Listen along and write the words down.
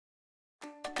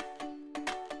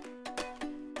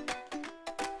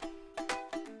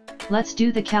Let's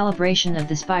do the calibration of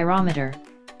the spirometer.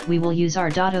 We will use our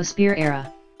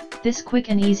Spirometry. This quick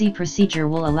and easy procedure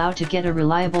will allow to get a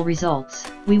reliable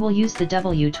results. We will use the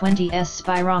W20s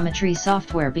Spirometry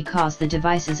software because the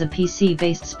device is a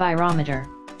PC-based spirometer.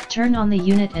 Turn on the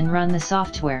unit and run the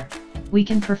software. We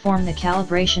can perform the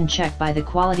calibration check by the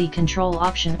quality control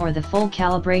option or the full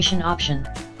calibration option.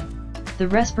 The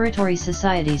respiratory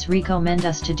societies recommend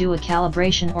us to do a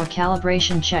calibration or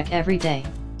calibration check every day.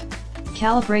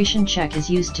 Calibration check is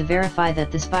used to verify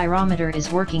that the spirometer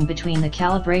is working between the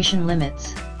calibration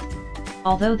limits.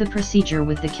 Although the procedure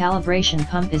with the calibration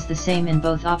pump is the same in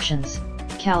both options,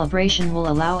 calibration will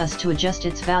allow us to adjust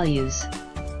its values.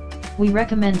 We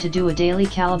recommend to do a daily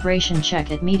calibration check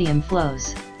at medium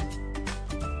flows.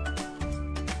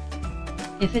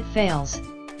 If it fails,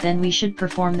 then we should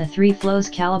perform the 3 flows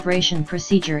calibration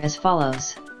procedure as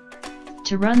follows.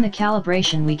 To run the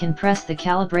calibration, we can press the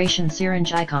calibration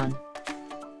syringe icon.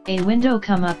 A window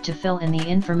come up to fill in the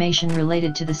information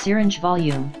related to the syringe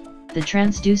volume, the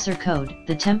transducer code,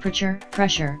 the temperature,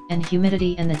 pressure, and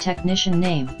humidity, and the technician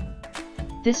name.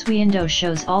 This window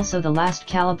shows also the last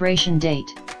calibration date.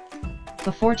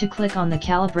 Before to click on the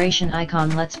calibration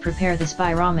icon, let's prepare the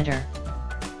spirometer.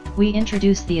 We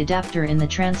introduce the adapter in the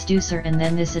transducer and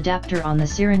then this adapter on the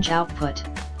syringe output.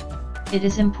 It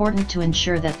is important to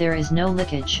ensure that there is no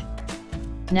leakage.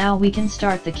 Now we can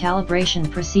start the calibration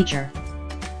procedure.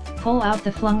 Pull out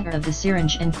the plunger of the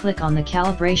syringe and click on the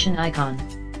calibration icon.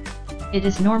 It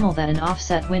is normal that an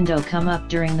offset window come up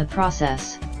during the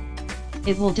process.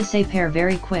 It will disappear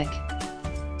very quick.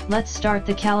 Let's start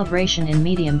the calibration in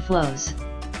medium flows.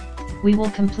 We will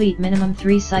complete minimum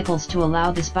 3 cycles to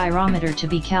allow the spirometer to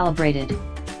be calibrated.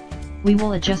 We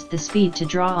will adjust the speed to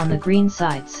draw on the green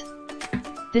sides.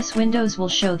 This windows will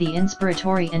show the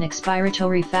inspiratory and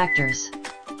expiratory factors.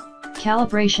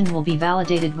 Calibration will be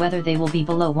validated whether they will be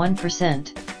below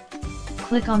 1%.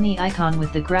 Click on the icon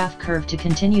with the graph curve to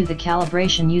continue the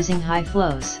calibration using high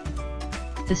flows.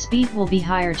 The speed will be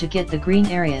higher to get the green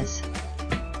areas.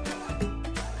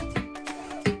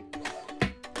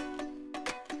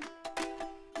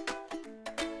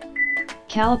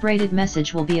 Calibrated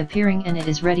message will be appearing and it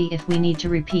is ready if we need to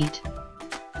repeat.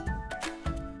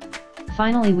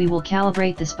 Finally, we will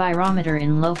calibrate the spirometer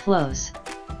in low flows.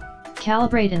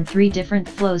 Calibrate in 3 different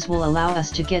flows will allow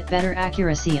us to get better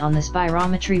accuracy on the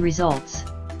spirometry results.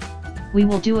 We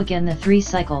will do again the 3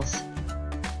 cycles.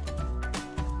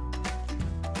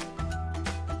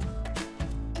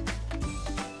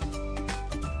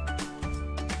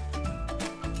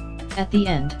 At the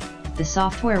end, the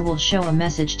software will show a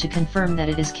message to confirm that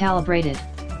it is calibrated,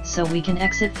 so we can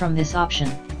exit from this option.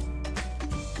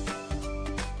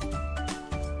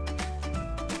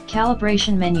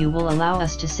 Calibration menu will allow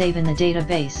us to save in the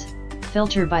database,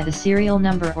 filter by the serial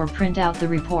number or print out the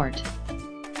report.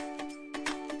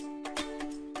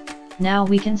 Now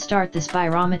we can start the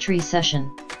spirometry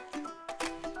session.